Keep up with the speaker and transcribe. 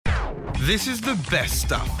This is the best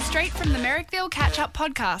stuff. Straight from the Merrickville Catch-Up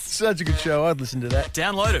podcast. Such a good show. I'd listen to that.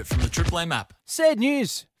 Download it from the Triple M app. Sad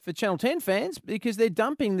news for Channel 10 fans because they're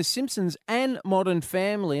dumping the Simpsons and Modern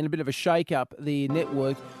Family in a bit of a shake-up. The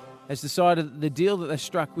network has decided that the deal that they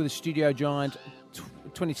struck with a studio giant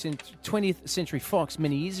 20th Century Fox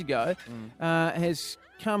many years ago has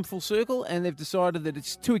come full circle, and they've decided that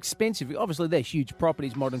it's too expensive. Obviously, they're huge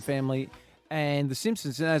properties, Modern Family and The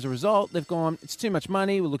Simpsons, and as a result, they've gone, it's too much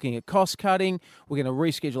money, we're looking at cost cutting, we're going to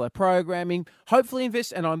reschedule our programming, hopefully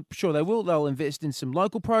invest, and I'm sure they will, they'll invest in some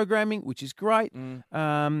local programming, which is great,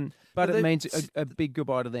 but it means a big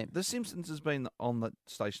goodbye to them. The Simpsons has been on the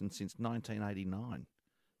station since 1989.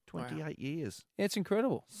 28 years. Yeah, it's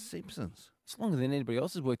incredible. Simpsons. It's longer than anybody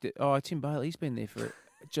else has worked at. Oh, Tim Bailey's been there for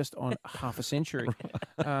just on half a century.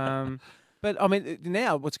 But, I mean,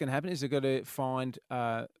 now what's going to happen is they've got to find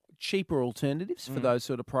cheaper alternatives for those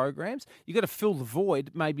sort of programs. You've got to fill the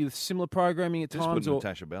void, maybe with similar programming at Just times. put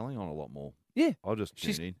Natasha Belling on a lot more. Yeah. I'll just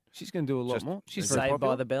tune in. She's going to do a lot more. She's very Saved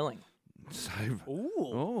popular. by the Belling. Save. Ooh,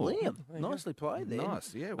 Liam, nicely played there.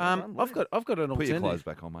 Nice, yeah. Well done, I've got an alternative. Put your clothes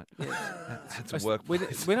back on, mate. That's work. We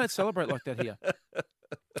don't celebrate like that here.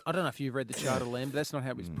 I don't know if you've read the Charter Lamb, but that's not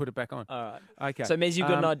how we put it back on. All right. Okay. So, Mez, you've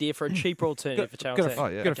got an idea for a cheaper alternative for Channel 10.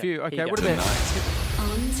 Got a few. Okay, Here you what go. about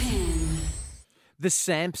On 10. The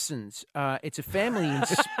Sampsons? It's a family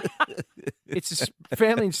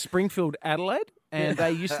in Springfield, Adelaide, and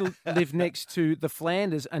they used to live next to the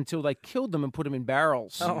Flanders until they killed them and put them in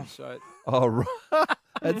barrels. Oh. So, Oh, right.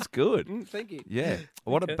 That's good. thank you. Yeah.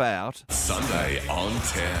 What about Sunday on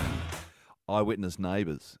 10. eyewitness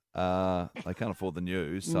neighbours? They can't afford the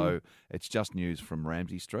news, so it's just news from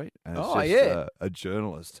Ramsay Street. And it's just a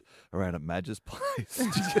journalist around at Madge's place.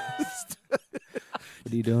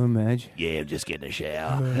 What are you doing, Madge? Yeah, I'm just getting a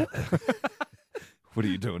shower. What are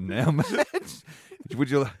you doing now, Madge? Would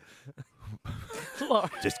you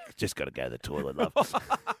just got to go to the toilet, love?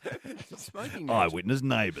 Smoking. Eyewitness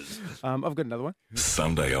neighbours. I've got another one.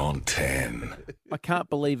 Sunday on 10. I can't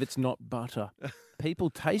believe it's not butter. People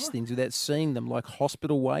taste things without seeing them, like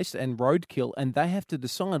hospital waste and roadkill, and they have to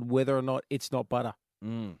decide whether or not it's not butter.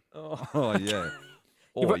 Oh, yeah.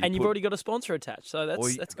 You've already got a sponsor attached, so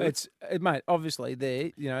that's good. It's mate. Obviously,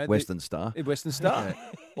 there, Western Star. Western Star.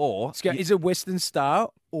 Or Is it Western Star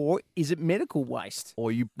or is it medical waste?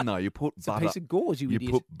 Or you put It's butter. a piece of gauze, you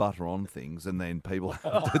idiot. put butter on things, and then people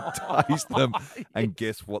have to taste them and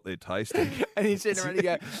guess what they're tasting. And you sit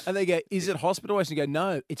around and they go, is it hospital waste? And you go,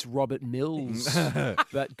 no, it's Robert Mills.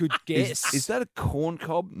 But good guess. Is that a corn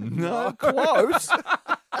cob? No, close?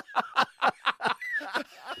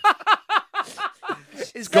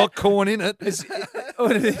 It's got corn in it. Is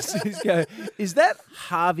that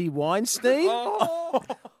Harvey Weinstein? No.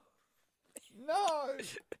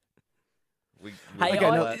 Hey,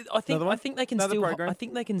 Okay, I think they can Another still. program? I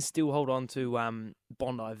think they can still hold on to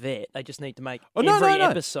Bondi Vet. They just need to make no, every no.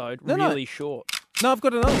 episode No. really short. No, I've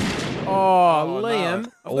got another one. Oh, Liam. I've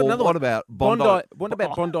got Or another what one. about Bondi? What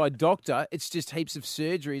about Bondi Doctor? It's just heaps of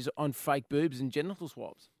surgeries on fake boobs and genital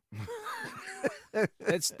swabs.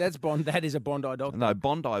 That's Bond. That is a Bondi Doctor. No,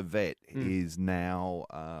 Bondi Vet is now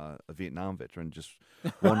a Vietnam veteran just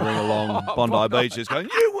wandering along Bondi Beach, just going,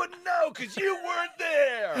 "You wouldn't know because you weren't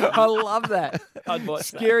there." I love that. I'd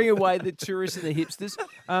watch that. Scaring away the tourists and the hipsters.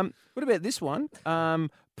 What about this one?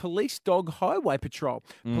 Police dog highway patrol.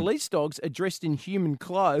 Police dogs are dressed in human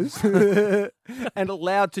clothes and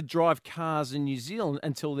allowed to drive cars in New Zealand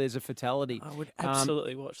until there's a fatality. I would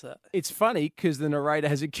absolutely watch that. It's funny because the narrator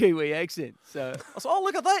has a Kiwi accent. So I said, "Oh,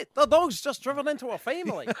 look at that! The dog's just driven into a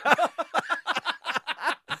family."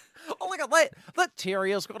 Oh, look at that! That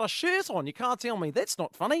terrier's got a shirt on. You can't tell me that's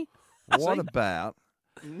not funny. What about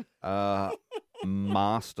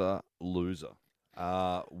Master Loser,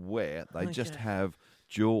 where they just have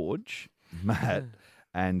George, Matt,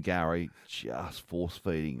 and Gary just force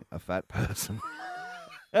feeding a fat person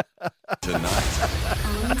Tonight.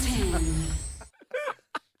 On 10.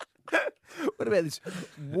 What about this?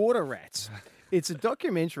 Water rats. It's a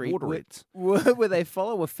documentary Water where, rats. where they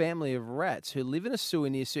follow a family of rats who live in a sewer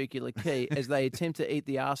near Circular Quay as they attempt to eat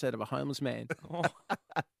the arse out of a homeless man.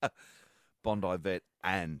 Bondi Vet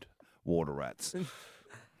and water rats.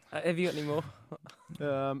 Have you got any more?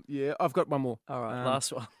 Yeah, I've got one more. All right,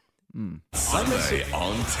 last one. Sunday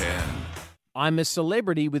on 10. I'm a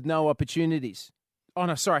celebrity with no opportunities. Oh,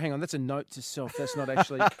 no, sorry, hang on. That's a note to self. That's not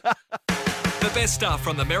actually... The best stuff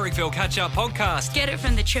from the Merrickville Catch-Up podcast. Get it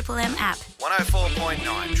from the Triple M app.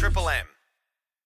 104.9 Triple M.